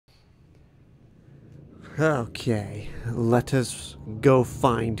Okay, let us go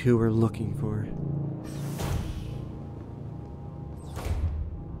find who we're looking for.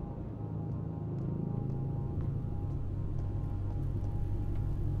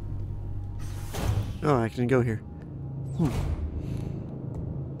 Oh, I can go here.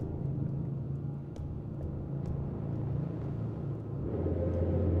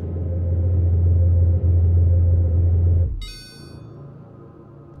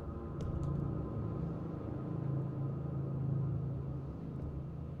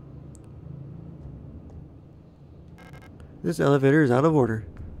 This elevator is out of order.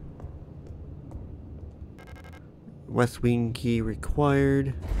 West wing key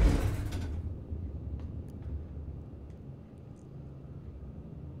required.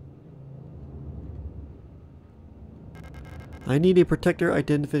 I need a protector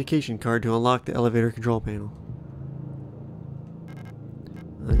identification card to unlock the elevator control panel.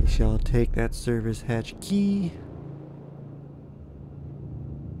 I shall take that service hatch key.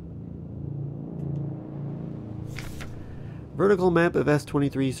 Vertical map of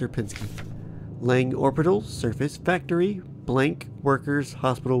S-23 Sierpinski. Lang orbital, surface, factory, blank, workers,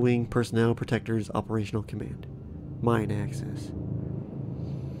 hospital wing, personnel, protectors, operational command. Mine access.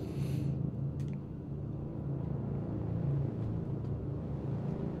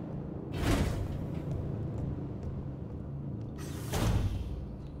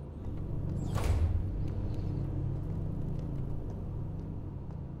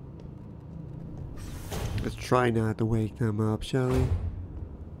 Let's try not to wake them up, shall we?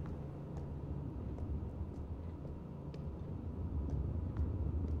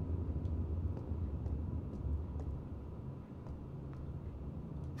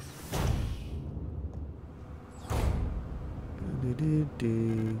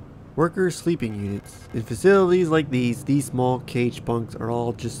 Workers' sleeping units. In facilities like these small cage bunks are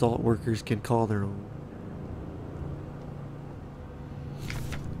all just salt workers can call their own.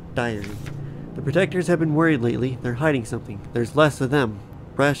 Diary. The protectors have been worried lately. They're hiding something. There's less of them.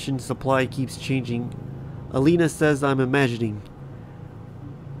 Ration supply keeps changing. Alina says I'm imagining.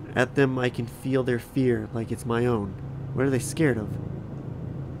 At them I can feel their fear like it's my own. What are they scared of?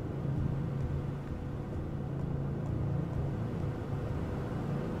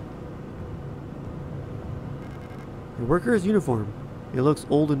 The worker's uniform. It looks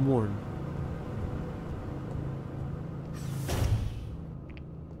old and worn.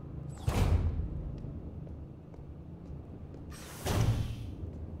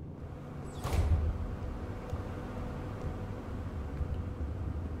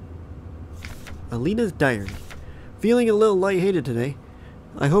 Alina's diary. Feeling a little lightheaded today.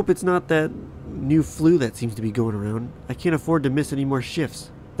 I hope it's not that new flu that seems to be going around. I can't afford to miss any more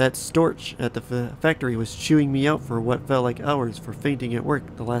shifts. That storch at the factory was chewing me out for what felt like hours for fainting at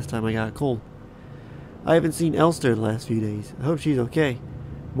work the last time I got a cold. I haven't seen Elster the last few days. I hope she's okay.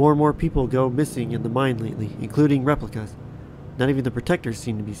 More and more people go missing in the mine lately, including replicas. Not even the protectors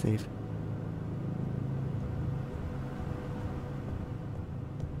seem to be safe.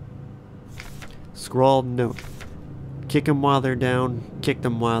 Scrawled note. Kick them while they're down. Kick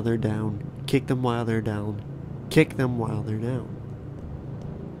them while they're down. Kick them while they're down. Kick them while they're down.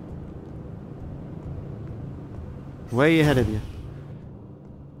 Way ahead of you.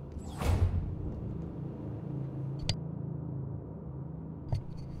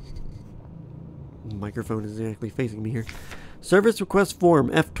 The microphone is exactly facing me here. Service request form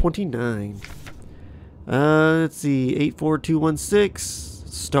F29. Let's see. 84216.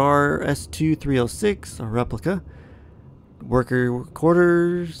 Star S2306. A replica. Worker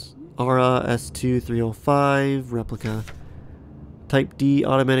quarters. Aura S2305. Replica. Type D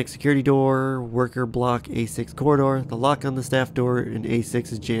automatic security door, worker block A6 corridor. The lock on the staff door in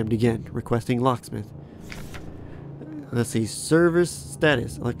A6 is jammed again. Requesting locksmith. Let's see. Service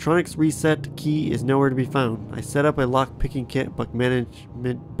status. Electronics reset key is nowhere to be found. I set up a lock picking kit, but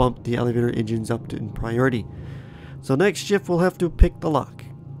management bumped the elevator engines up in priority. So next shift we'll have to pick the lock.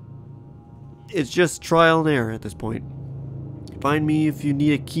 It's just trial and error at this point. Find me if you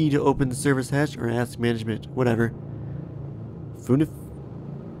need a key to open the service hatch or ask management. Whatever. Funif.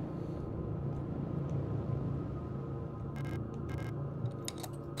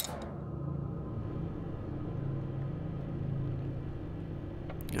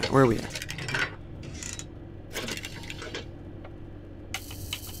 Right, where are we at?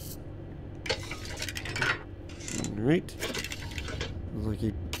 Alright. Looks like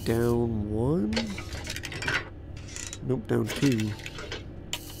you're down one. Nope, down two.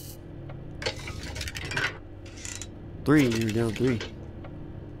 3, you're down 3.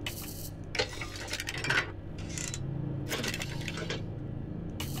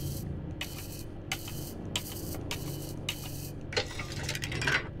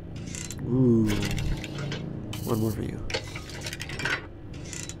 Ooh. One more for you.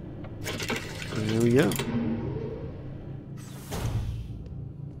 There we go.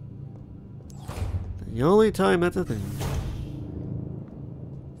 The only time that's a thing.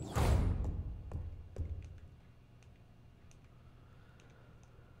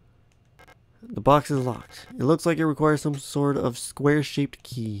 The box is locked. It looks like it requires some sort of square-shaped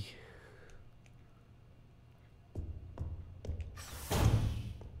key.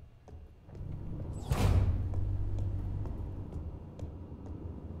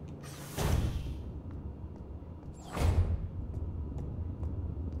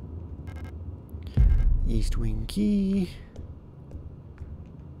 East wing key.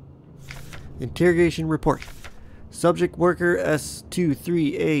 Interrogation report. Subject worker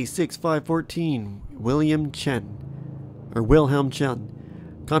S23A6514 William Chen. Or Wilhelm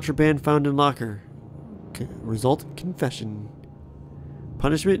Chen. Contraband found in locker. Result confession.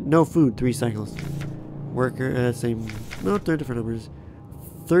 Punishment no food 3 cycles. Worker same no they're different numbers.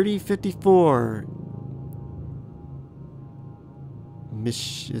 3054.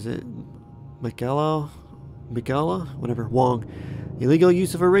 Is it Migala? Whatever. Wong. Illegal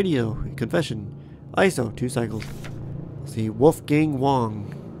use of a radio. Confession. ISO 2 cycles. See, Wolfgang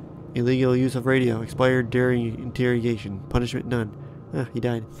Wong. Illegal use of radio. Expired during interrogation. Punishment none. Ah, he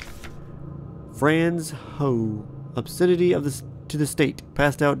died. Franz Ho. Obscenity of to the state.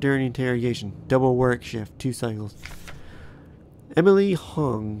 Passed out during interrogation. Double work shift. 2 cycles. Emily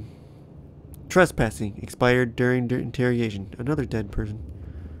Hong. Trespassing. Expired during interrogation. Another dead person.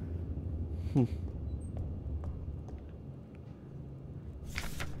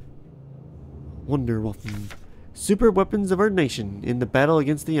 Wonderwaffen. Super weapons of our nation in the battle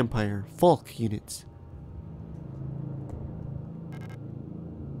against the Empire. Falk units.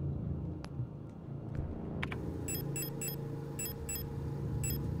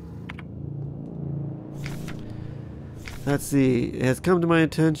 Let's see. It has come to my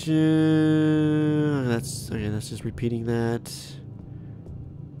attention. That's okay. That's just repeating that.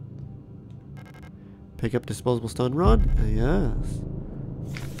 Pick up disposable stun rod. Yes.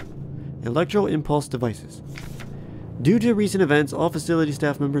 Electro impulse devices. Due to recent events, all facility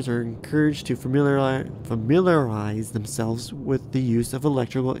staff members are encouraged to familiarize themselves with the use of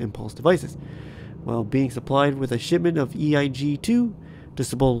electrical impulse devices. While being supplied with a shipment of EIG-2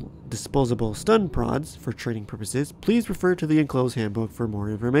 disposable stun prods for training purposes, please refer to the enclosed handbook for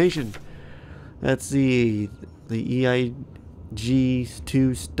more information. Let's see. The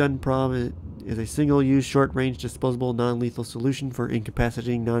EIG-2 stun prod is a single-use, short-range, disposable, non-lethal solution for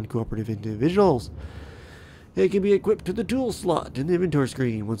incapacitating non-cooperative individuals. It can be equipped to the tool slot in the inventory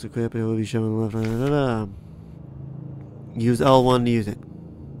screen. Once equipped, it will be shown left. Use L1 to use it.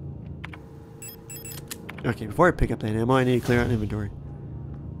 Okay, before I pick up that ammo, I need to clear out inventory.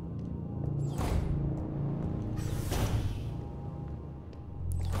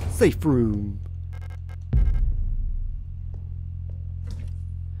 Safe room.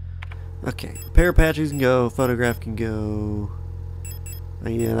 Okay, pair of patches can go, photograph can go.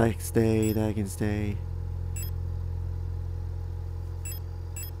 Yeah, that can stay, that can stay.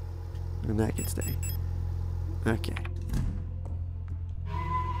 And that can stay. Okay.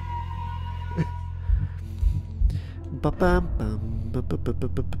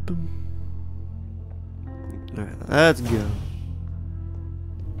 Alright, let's go.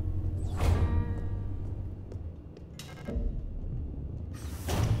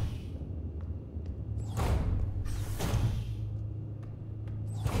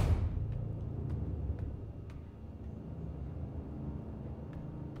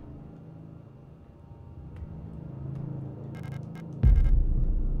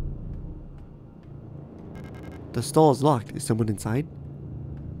 The stall is locked. Is someone inside?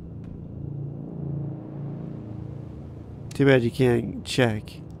 Too bad you can't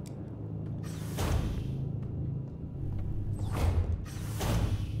check.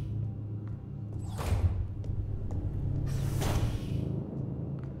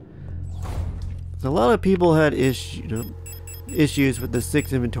 A lot of people had issues with the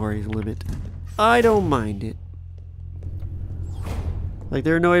 6 inventory limit. I don't mind it. Like,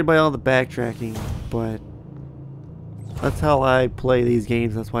 they're annoyed by all the backtracking, but that's how I play these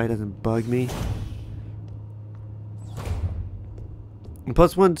games. That's why it doesn't bug me. And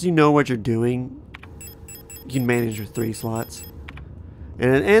plus, once you know what you're doing, you can manage your 3 slots.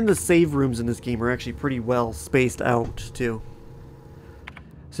 And the save rooms in this game are actually pretty well spaced out, too.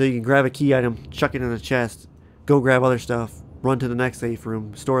 So you can grab a key item, chuck it in a chest, go grab other stuff, run to the next safe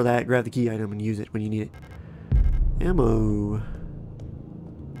room, store that, grab the key item, and use it when you need it. Ammo.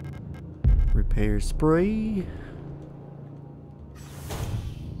 Repair spray.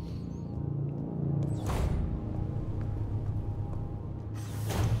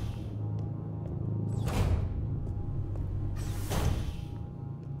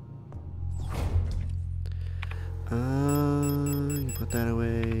 You put that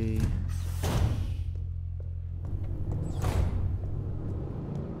away.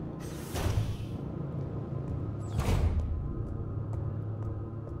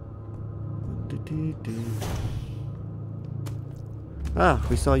 Ah,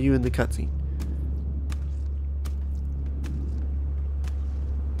 we saw you in the cutscene.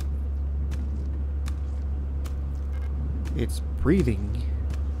 It's breathing.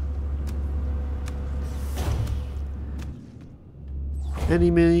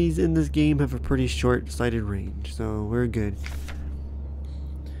 Enemies in this game have a pretty short-sighted range, so we're good.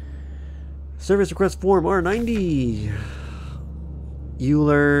 Service request form R90.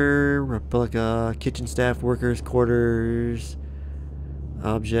 Euler, replica, kitchen staff, workers, quarters,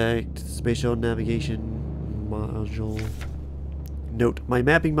 object, spatial navigation module. Note, my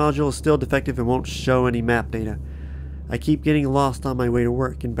mapping module is still defective and won't show any map data. I keep getting lost on my way to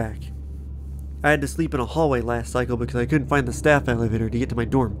work and back. I had to sleep in a hallway last cycle because I couldn't find the staff elevator to get to my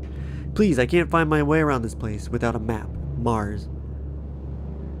dorm. Please, I can't find my way around this place without a map. Mars.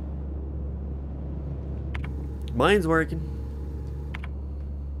 Mine's working.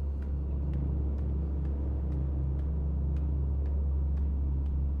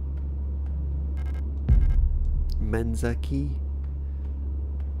 Mensa key.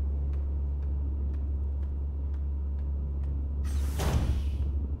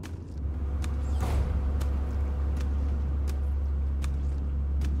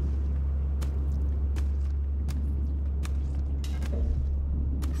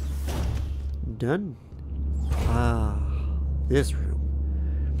 Done. Ah, this room.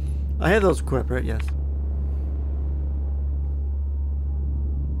 I have those equipped, right? Yes.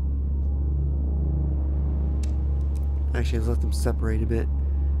 Actually, let's let them separate a bit.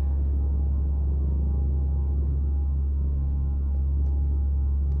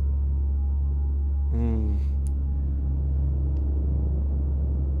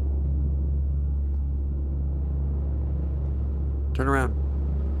 Turn around.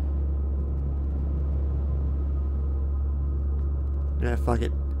 Yeah, fuck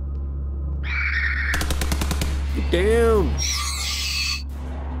it. Get down!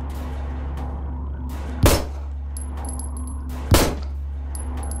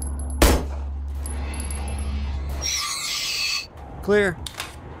 Clear.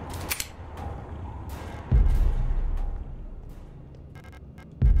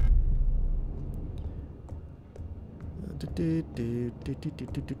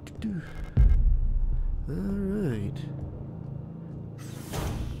 All right.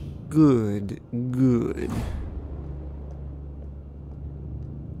 Good, good.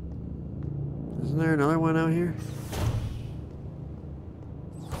 Isn't there another one out here?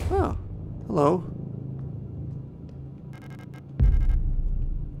 Oh, hello.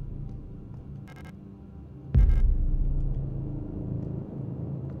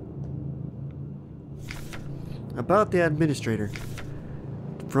 About the administrator.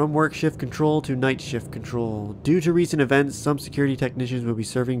 From work shift control to night shift control. Due to recent events, some security technicians will be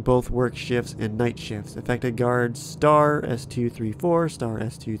serving both work shifts and night shifts. Affected guards star S234, star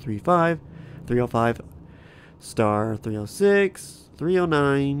S235, 305, star 306,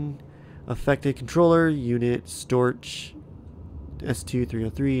 309. Affected controller unit Storch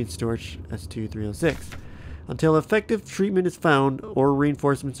S2303 and Storch S2306. Until effective treatment is found or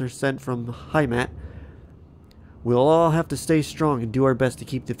reinforcements are sent from HIMAT, we'll all have to stay strong and do our best to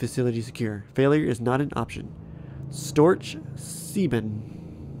keep the facility secure. Failure is not an option. Storch Sieben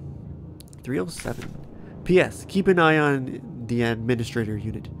 307. P.S. Keep an eye on the administrator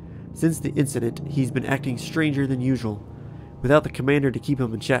unit. Since the incident, he's been acting stranger than usual. Without the commander to keep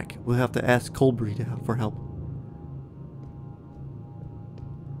him in check, we'll have to ask Colbury for help.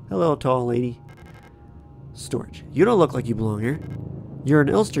 Hello, tall lady. Storch, you don't look like you belong here. You're an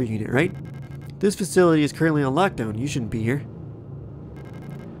Elster unit, right? This facility is currently on lockdown. You shouldn't be here.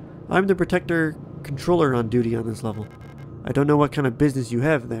 I'm the protector controller on duty on this level. I don't know what kind of business you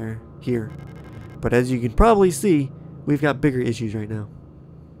have here. But as you can probably see, we've got bigger issues right now.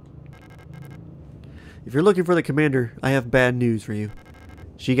 If you're looking for the commander, I have bad news for you.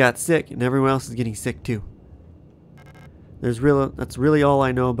 She got sick and everyone else is getting sick too. That's really all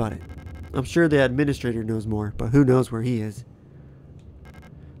I know about it. I'm sure the administrator knows more, but who knows where he is.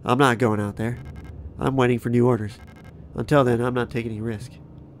 I'm not going out there. I'm waiting for new orders. Until then, I'm not taking any risk.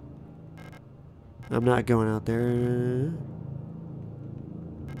 I'm not going out there.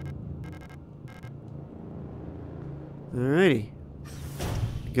 Alrighty.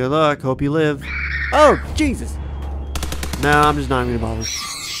 Good luck. Hope you live. Oh, Jesus! No, I'm just not going to bother.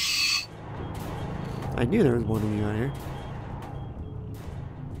 I knew there was one of you out here.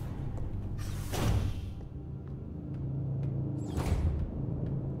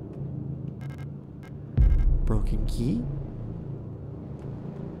 looking key.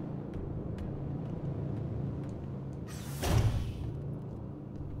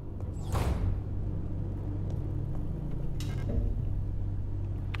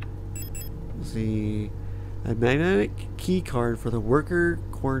 Let's see. A magnetic key card for the worker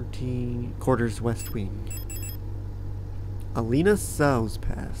quarantine quarters west wing. Alina Sau's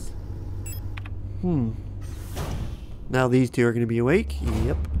pass. Now these two are going to be awake.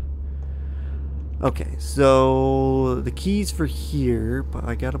 Yep. Okay, so the keys for here, but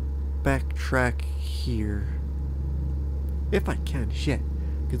I gotta backtrack here. If I can, shit.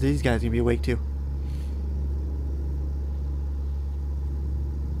 Because these guys are going to be awake too.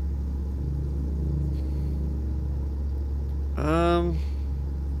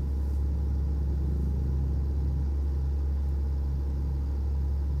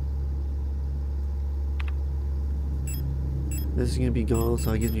 This is gonna be gone,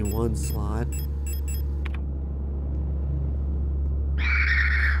 so it gives me one slot.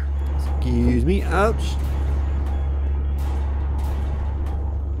 Excuse me, ouch!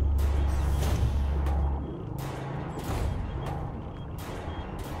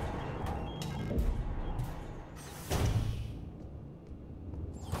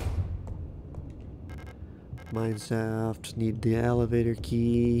 Mineshaft, need the elevator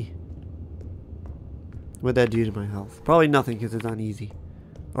key. What'd that do to my health? Probably nothing because it's on easy.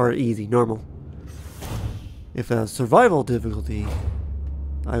 Or easy, normal. If a survival difficulty,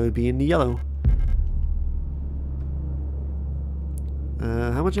 I would be in the yellow.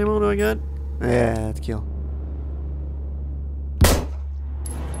 How much ammo do I got? Yeah, that's kill.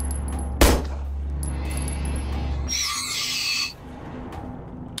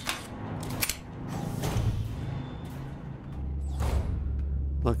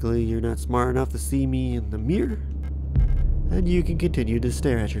 Luckily, you're not smart enough to see me in the mirror, and you can continue to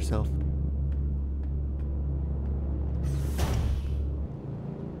stare at yourself.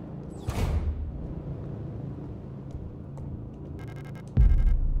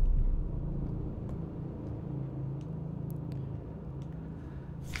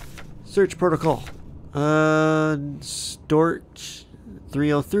 Search protocol. Storch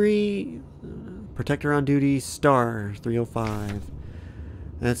 303. Protector on duty. Star 305.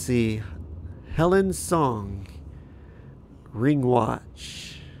 Let's see. Helen's Song. Ring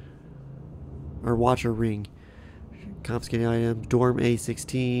watch. Or watch or ring. Confiscated items. Dorm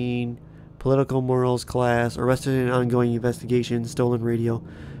A16. Political morals class. Arrested in ongoing investigation. Stolen radio.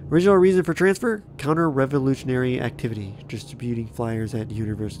 Original reason for transfer? Counter-revolutionary activity. Distributing flyers at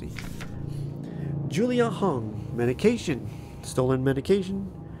university. Julia Hung. Medication. Stolen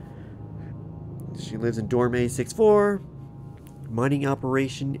medication. She lives in dorm A64. Mining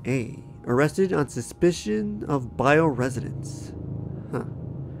operation A. Arrested on suspicion of bioresidence. Huh.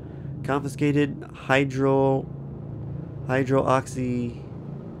 Confiscated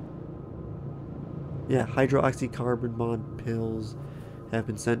hydroxycarbon bond pills have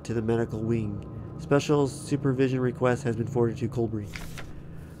been sent to the medical wing. Special supervision request has been forwarded to Colbury.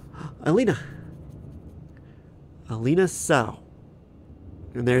 Alina Sau.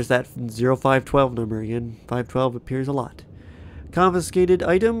 And there's that 0512 number again. 512 appears a lot. Confiscated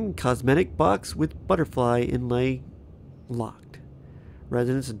item, cosmetic box with butterfly inlay locked.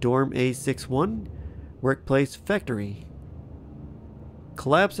 Residence dorm A61. Workplace factory.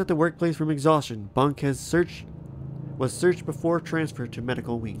 Collapse at the workplace from exhaustion. Bunk was searched before transfer to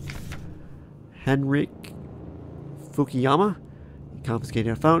medical wing. Henrik Fukuyama.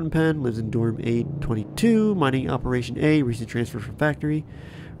 Confiscated a fountain pen. Lives in dorm A22. Mining operation A. Recent transfer from factory.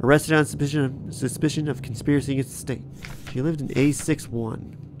 Arrested on suspicion of conspiracy against the state. She lived in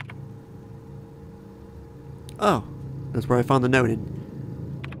A61. Oh, that's where I found the note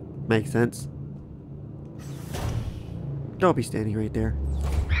in. Makes sense. Don't be standing right there.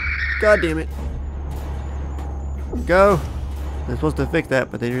 God damn it. Go. They're supposed to fix that,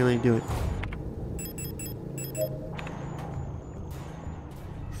 but they didn't really do it.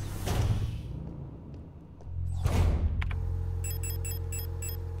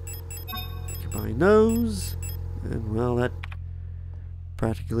 Combine those. And well, that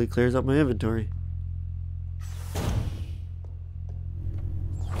practically clears up my inventory.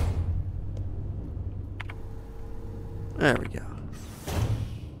 There we go.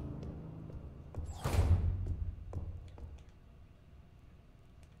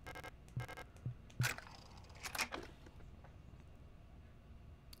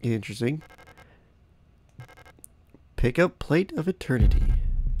 Interesting. Pick up plate of eternity.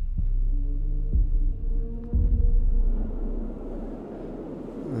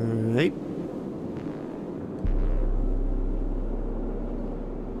 Alright.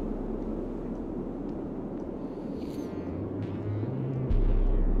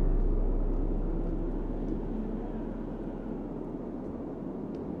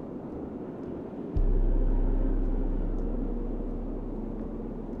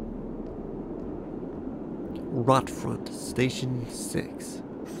 Rotfront, Station 6.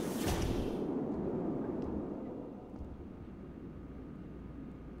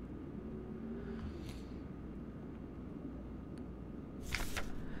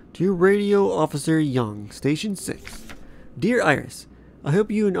 To Radio Officer Young, Station 6. Dear Iris, I hope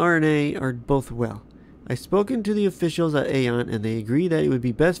you and RNA are both well. I've spoken to the officials at Aeon and they agree that it would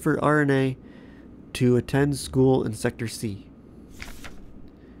be best for RNA to attend school in Sector C.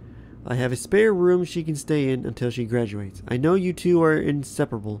 I have a spare room she can stay in until she graduates. I know you two are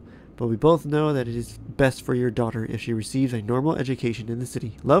inseparable, but we both know that it is best for your daughter if she receives a normal education in the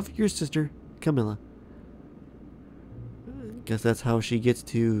city. Love, your sister, Camilla. Guess that's how she gets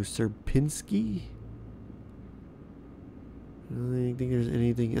to Sierpinski. I don't think there's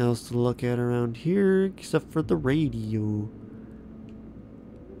anything else to look at around here except for the radio.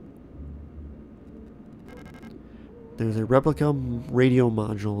 There's a replica radio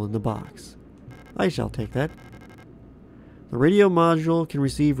module in the box. I shall take that. The radio module can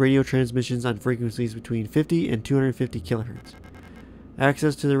receive radio transmissions on frequencies between 50 and 250 kilohertz.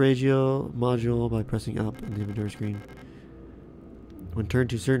 Access to the radio module by pressing up in the inventory screen. When turned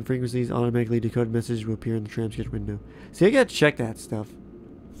to certain frequencies, automatically decoded message will appear in the transcript window. See, I gotta check that stuff.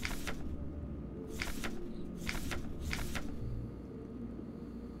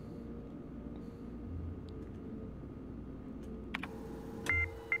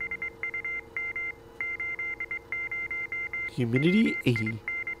 Humidity 80.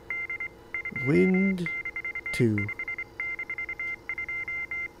 Wind 2.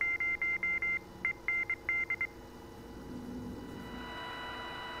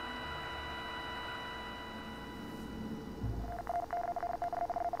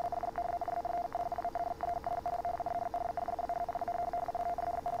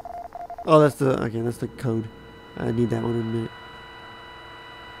 Oh, that's the code. I need that one in a minute.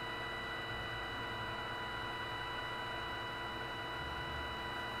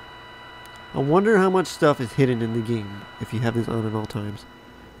 I wonder how much stuff is hidden in the game if you have this on at all times.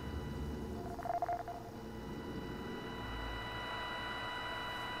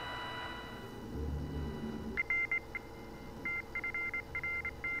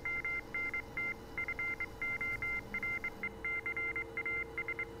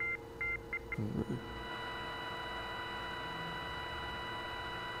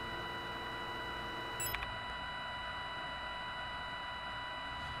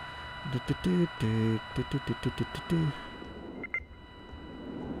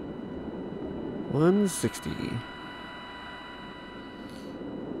 $160.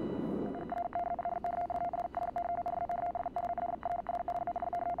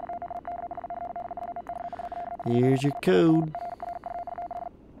 Here's your code.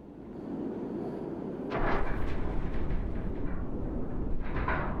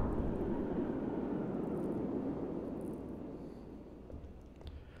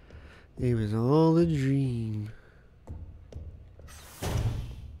 It was all a dream.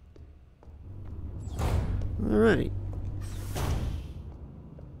 Alright.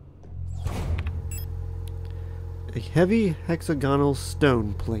 A heavy hexagonal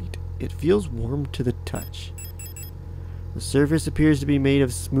stone plate. It feels warm to the touch. The surface appears to be made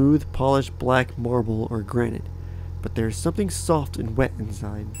of smooth, polished black marble or granite, but there is something soft and wet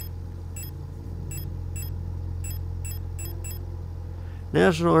inside.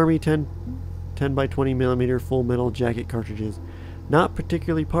 National Army 10 by 20 millimeter full metal jacket cartridges. Not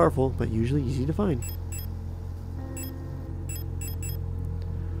particularly powerful, but usually easy to find.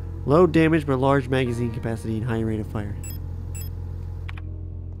 Low damage but large magazine capacity and high rate of fire.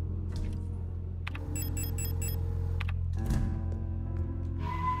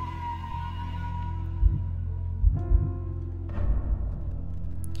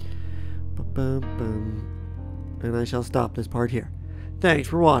 And I shall stop this part here. Thanks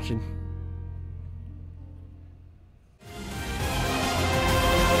for watching.